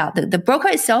figure it out. The broker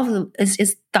itself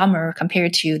is dumber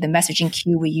compared to the messaging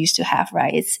queue we used to have,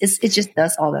 right? It just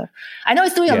does all the, I know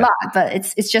it's doing a lot, but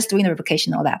it's just doing the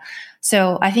replication and all that.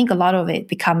 So I think a lot of it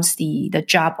becomes the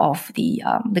job of the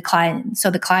client.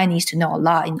 So the client needs to know a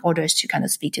lot in order to kind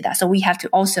of speak to that. So we have to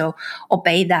also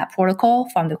obey that protocol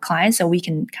from the client so we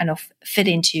can kind of fit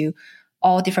into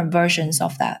all different versions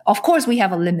of that. Of course, we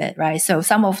have a limit, right? So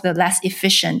some of the less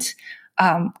efficient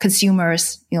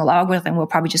consumers, algorithm will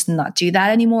probably just not do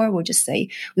that anymore. We'll just say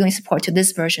we only support to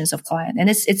this versions of client, and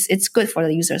it's good for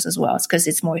the users as well because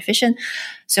it's more efficient.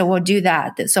 So we'll do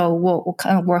that. So we'll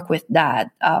kind of work with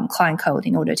that client code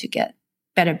in order to get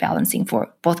better balancing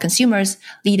for both consumers,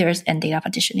 leaders, and data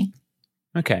partitioning.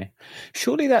 Okay.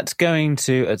 Surely that's going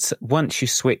to, once you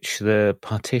switch the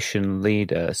partition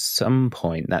leader, at some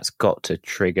point that's got to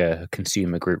trigger a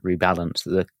consumer group rebalance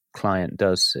that the client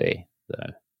does see,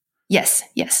 though. Yes.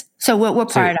 So we'll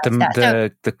prioritize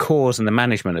that. The cause and the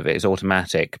management of it is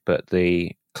automatic, but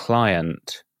the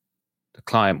client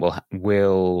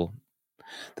will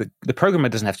the programmer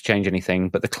doesn't have to change anything,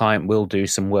 but the client will do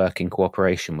some work in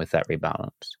cooperation with that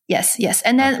rebalance. Yes.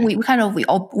 And then we kind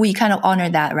of honor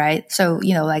that, right? So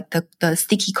like the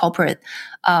sticky culprit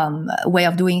way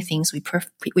of doing things, we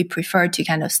prefer to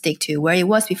kind of stick to where it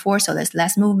was before, so there's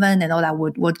less movement and all that.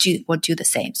 We'll do the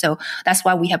same. So that's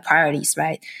why we have priorities,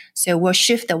 right? So we'll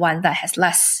shift the one that has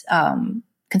less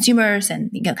consumers, and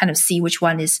you can kind of see which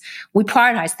one is, we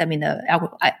prioritize them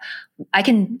I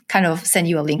can kind of send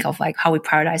you a link of like how we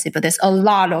prioritize it, but there's a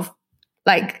lot of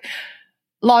like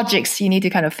logics you need to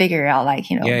kind of figure out, like,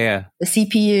 the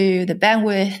CPU, the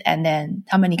bandwidth, and then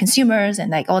how many consumers and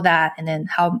like all that. And then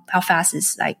how fast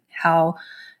is like how,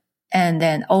 and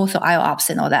then also IOPS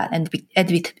and all that. And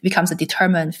it becomes a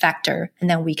determined factor. And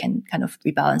then we can kind of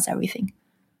rebalance everything.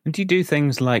 And do you do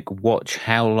things like watch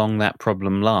how long that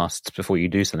problem lasts before you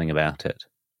do something about it?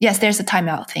 Yes, there's a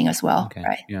timeout thing as well. Okay,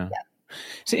 right? Yeah.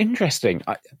 It's interesting.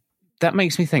 That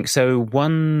makes me think. So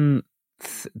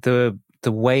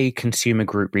the way consumer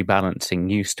group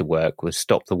rebalancing used to work was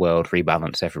stop the world,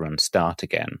 rebalance everyone, start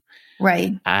again.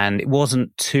 Right. And it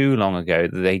wasn't too long ago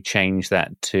that they changed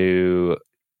that to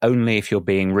only if you're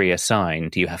being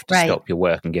reassigned, you have to stop your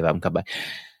work and give up and come back.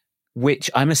 Which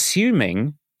I'm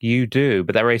assuming You do,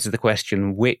 but that raises the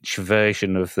question, which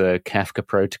version of the Kafka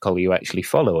protocol are you actually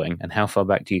following, and how far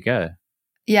back do you go?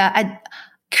 Yeah, I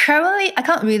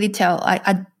can't really tell.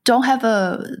 I don't have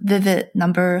a vivid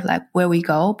number like where we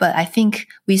go, but I think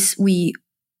we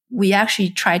actually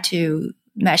try to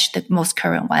match the most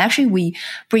current one. Actually, we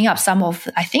bring up some of,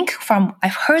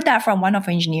 I've heard that from one of our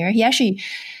engineer. He actually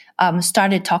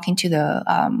started talking to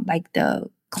the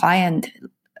client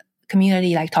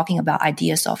community, like talking about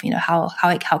ideas of,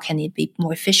 how can it be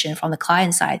more efficient from the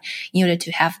client side in order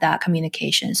to have that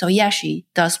communication. So he actually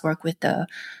does work with the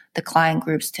client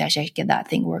groups to actually get that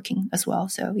thing working as well.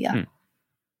 So yeah.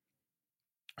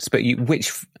 But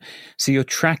so you're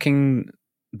tracking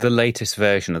the latest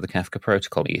version of the Kafka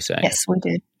protocol, you say? Yes, we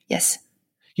do. Yes.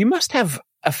 You must have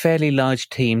a fairly large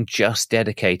team just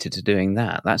dedicated to doing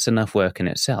that. That's enough work in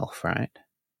itself, right?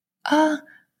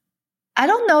 I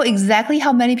don't know exactly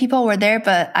how many people were there,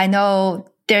 but I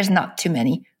know there's not too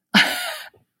many.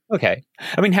 Okay.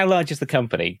 I mean, how large is the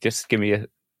company? Just give me an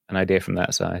idea from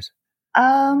that size.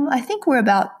 I think we're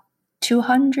about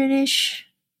 200-ish.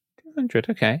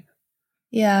 200, okay.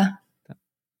 Yeah.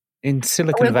 In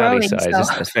Silicon Valley growing, size,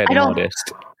 that's fairly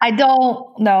modest. I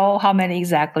don't know how many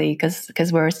exactly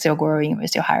because we're still growing, we're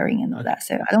still hiring and all that.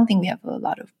 So I don't think we have a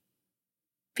lot of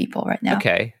people right now.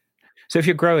 Okay. So if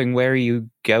you're growing, where are you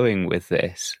going with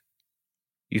this?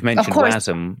 You've mentioned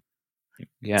WASM.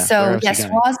 Yeah. So yes,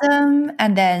 WASM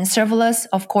and then serverless,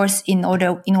 of course, in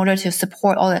order to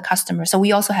support all the customers. So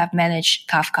we also have managed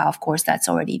Kafka, of course, that's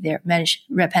already there. Managed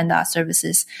Redpanda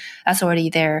services, that's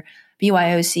already there.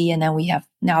 BYOC, and then we have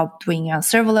now bringing on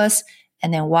serverless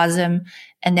and then WASM,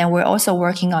 and then we're also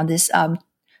working on this.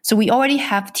 So we already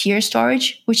have tier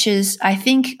storage, which is I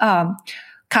think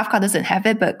Kafka doesn't have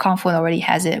it, but Confluent already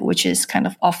has it, which is kind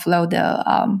of offload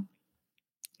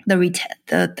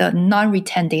the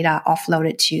non-retain data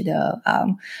offloaded to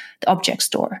the object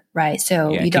store, right? So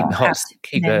you don't have to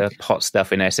keep the hot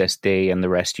stuff in SSD and the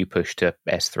rest you push to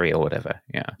S3 or whatever.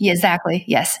 Yeah, exactly.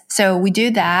 Yes. So we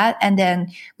do that, and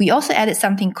then we also added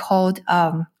something called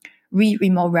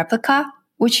remote replica,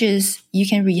 which is you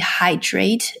can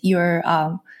rehydrate your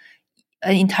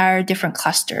an entire different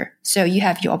cluster. So you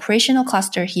have your operational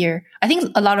cluster here. I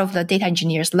think a lot of the data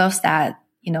engineers loves that.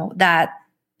 That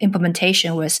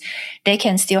implementation was they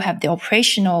can still have the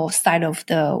operational side of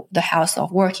the house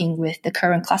of working with the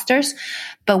current clusters,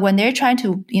 but when they're trying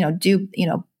to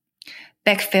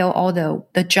backfill all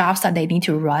the jobs that they need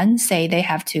to run, say they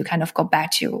have to kind of go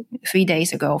back to 3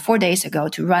 days ago, 4 days ago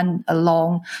to run a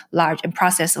large and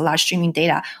process a large streaming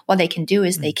data, what they can do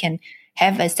is they can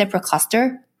have a separate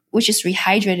cluster which is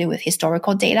rehydrated with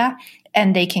historical data,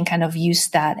 and they can kind of use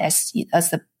that as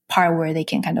the part where they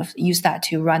can kind of use that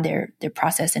to run their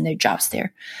process and their jobs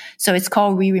there. So it's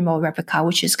called remote replica,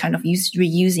 which is kind of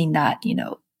reusing that,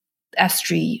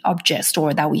 S3 object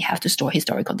store that we have to store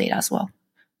historical data as well.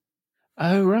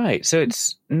 Oh, right. So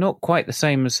it's not quite the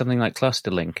same as something like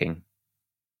cluster linking,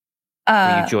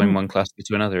 where you join one cluster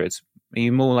to another. Are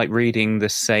you more like reading the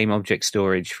same object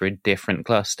storage for a different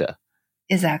cluster?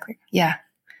 Exactly. Yeah.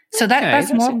 So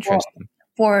that's more interesting.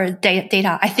 For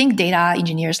data. I think data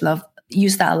engineers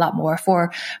use that a lot more.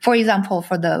 For example,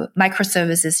 for the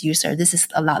microservices user, this is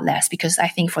a lot less because I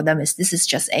think for them this is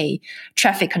just a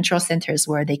traffic control centers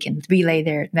where they can relay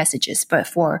their messages. But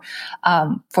for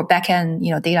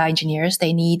backend, data engineers,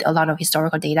 they need a lot of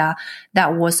historical data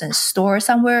that wasn't stored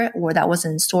somewhere or that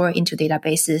wasn't stored into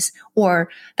databases or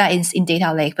that is in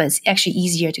data lake. But it's actually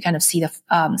easier to kind of see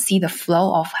the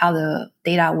flow of how the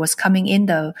data was coming in,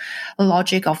 the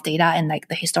logic of data and like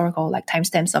the historical like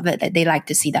timestamps of it. That they like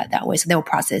to see that way. So they'll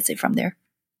process it from there.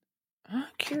 I'm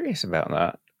curious about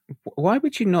that. Why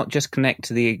would you not just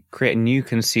create a new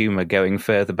consumer going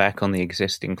further back on the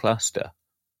existing cluster?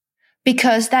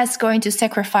 Because that's going to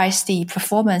sacrifice the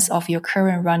performance of your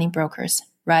current running brokers,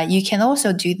 right? You can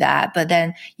also do that, but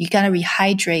then you're going to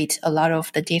rehydrate a lot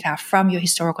of the data from your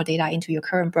historical data into your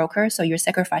current broker. So you're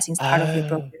sacrificing part of your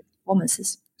broker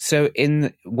performances. So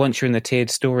once you're in the tiered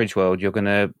storage world, you're going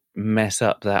to mess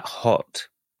up that hot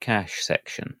cache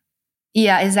section.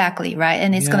 Yeah, exactly. Right.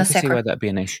 And it's going to see why that'd be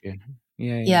an issue.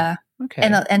 Yeah. Okay.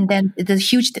 And then the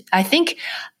huge, I think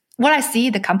what I see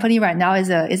the company right now is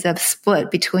a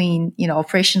split between,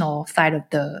 operational side of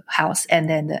the house and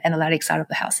then the analytics side of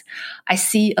the house. I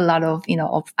see a lot of,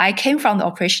 I came from the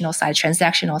operational side,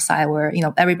 transactional side where,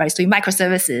 everybody's doing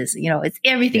microservices, it's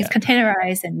everything's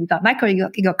containerized and you got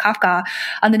Kafka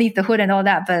underneath the hood and all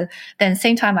that. But then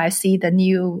same time, I see the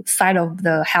new side of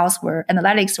the house where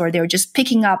analytics, where they're just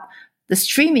picking up the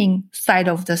streaming side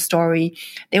of the story.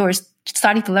 They were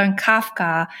starting to learn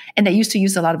Kafka, and they used to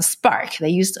use a lot of Spark. They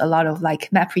used a lot of like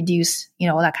MapReduce,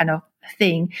 that kind of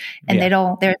thing. And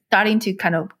they're starting to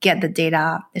kind of get the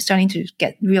data. They're starting to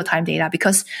get real-time data,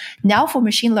 because now for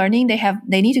machine learning,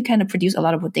 they need to kind of produce a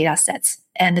lot of data sets.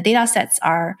 And the data sets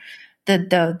are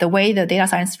the way the data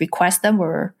science requests them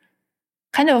were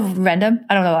kind of random.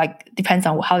 I don't know, like depends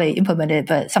on how they implement it,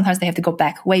 but sometimes they have to go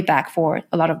way back for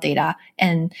a lot of data,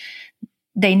 and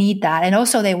they need that. And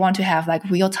also they want to have like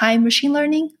real-time machine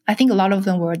learning. I think a lot of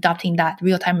them were adopting that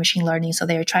real-time machine learning. So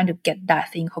they're trying to get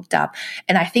that thing hooked up.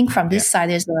 And I think from this side,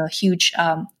 there's a huge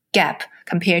gap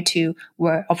compared to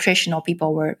where operational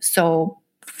people were so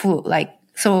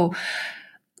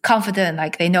confident,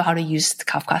 like they know how to use the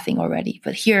Kafka thing already.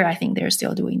 But here, I think they're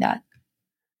still doing that.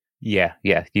 Yeah.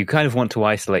 You kind of want to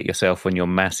isolate yourself when you're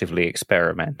massively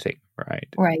experimenting, right?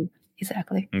 Right,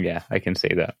 exactly. Yeah, I can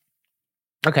see that.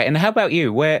 Okay, and how about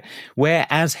you? Where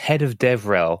as head of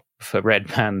DevRel for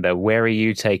Redpanda, where are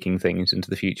you taking things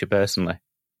into the future personally?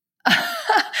 When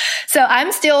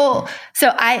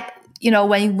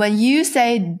you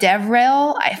say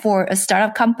DevRel for a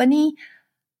startup company,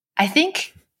 I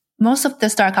think most of the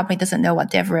startup company doesn't know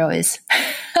what DevRel is.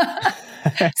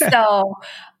 So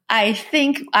I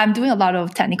think I'm doing a lot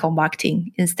of technical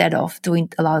marketing instead of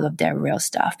doing a lot of DevRel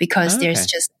stuff, because there's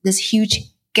just this huge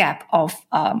gap of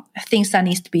things that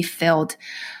needs to be filled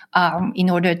in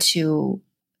order to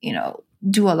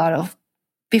do a lot of,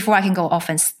 before I can go off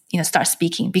and start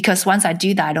speaking. Because once I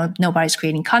do that, nobody's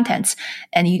creating content,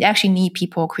 and you actually need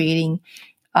people creating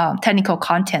technical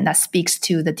content that speaks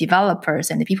to the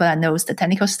developers and the people that knows the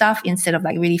technical stuff, instead of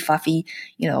like really fluffy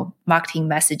marketing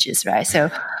messages, right? So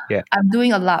I'm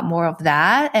doing a lot more of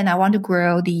that, and I want to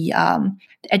grow the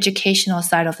educational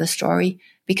side of the story,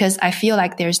 because I feel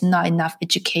like there's not enough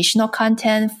educational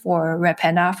content for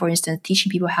Redpanda. For instance, teaching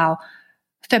people how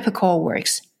typical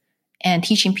works, and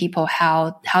teaching people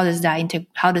what does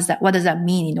that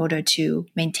mean in order to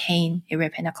maintain a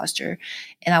Redpanda cluster.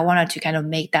 And I wanted to kind of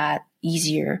make that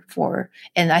easier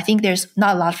and I think there's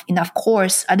not enough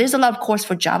course. There's a lot of course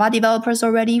for Java developers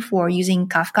already for using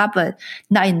Kafka, but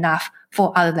not enough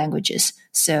for other languages.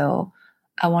 So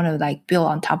I want to like build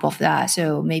on top of that.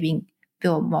 So maybe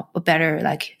build a better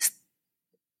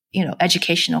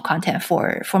educational content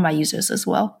for my users as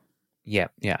well. Yeah,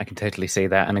 I can totally see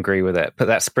that and agree with it. But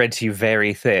that spreads you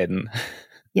very thin.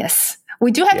 Yes,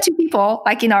 we do have 2 people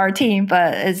like in our team,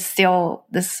 but it's still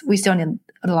we still need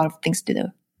a lot of things to do.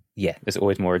 Yeah, there's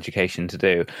always more education to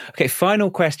do. Okay, final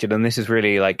question, and this is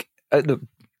really like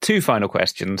 2 final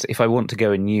questions. If I want to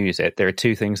go and use it, there are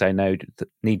 2 things I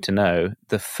need to know.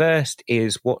 The first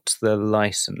is, what's the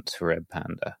license for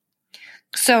Redpanda?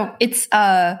 So it's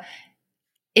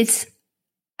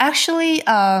actually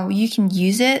you can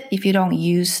use it if you don't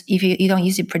use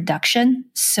it in production.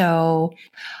 So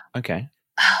okay,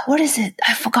 what is it?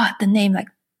 I forgot the name. Like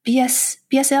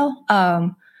BSL,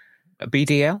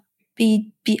 BDL,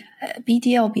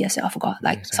 BDL, BSL. I forgot.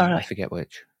 Like BSL, sorry, I forget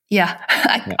which. Yeah,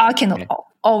 I can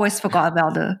always forgot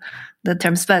about the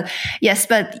terms, but yes,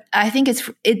 but I think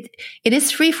it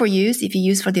is free for use if you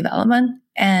use for development,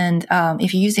 and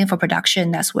if you're using it for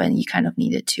production, that's when you kind of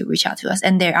needed to reach out to us.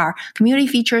 And there are community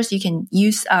features you can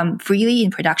use freely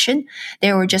in production.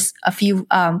 There were just a few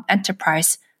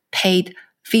enterprise paid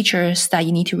features that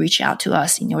you need to reach out to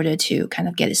us in order to kind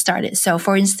of get it started. So,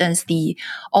 for instance, the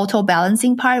auto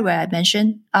balancing part where I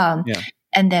mentioned.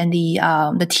 And then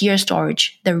the tier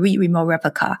storage, the read remote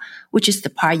replica, which is the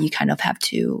part you kind of have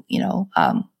to,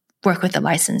 work with the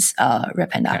license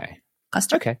Redpanda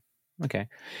cluster. Okay.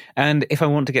 And if I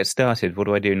want to get started, what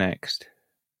do I do next?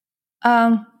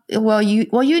 What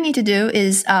you need to do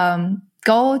is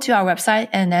go to our website,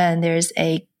 and then there's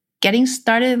a getting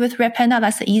started with Redpanda.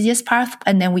 That's the easiest part.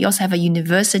 And then we also have a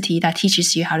university that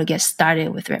teaches you how to get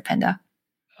started with Redpanda.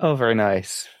 Oh, very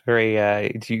nice. Do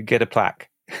you get a plaque?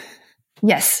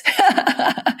 Yes.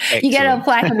 You get a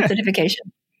plaque and a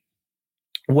certification.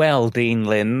 Well, Dean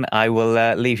Lin, I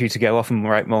will leave you to go off and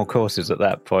write more courses at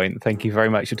that point. Thank you very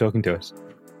much for talking to us.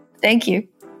 Thank you.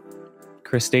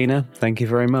 Christina, thank you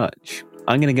very much.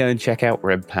 I'm going to go and check out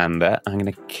Redpanda. I'm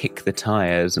going to kick the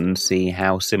tires and see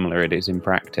how similar it is in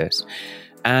practice.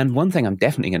 And one thing I'm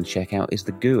definitely going to check out is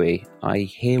the GUI. I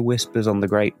hear whispers on the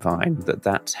grapevine that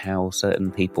that's how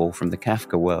certain people from the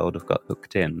Kafka world have got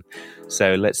hooked in.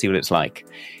 So let's see what it's like.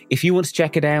 If you want to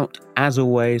check it out, as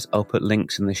always, I'll put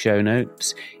links in the show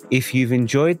notes. If you've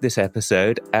enjoyed this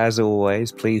episode, as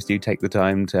always, please do take the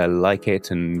time to like it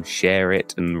and share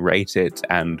it and rate it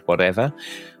and whatever.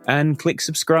 And click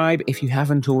subscribe if you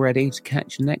haven't already to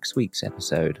catch next week's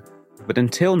episode. But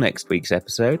until next week's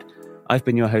episode, I've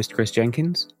been your host, Chris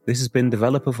Jenkins. This has been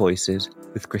Developer Voices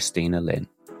with Christina Lin.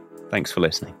 Thanks for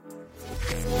listening.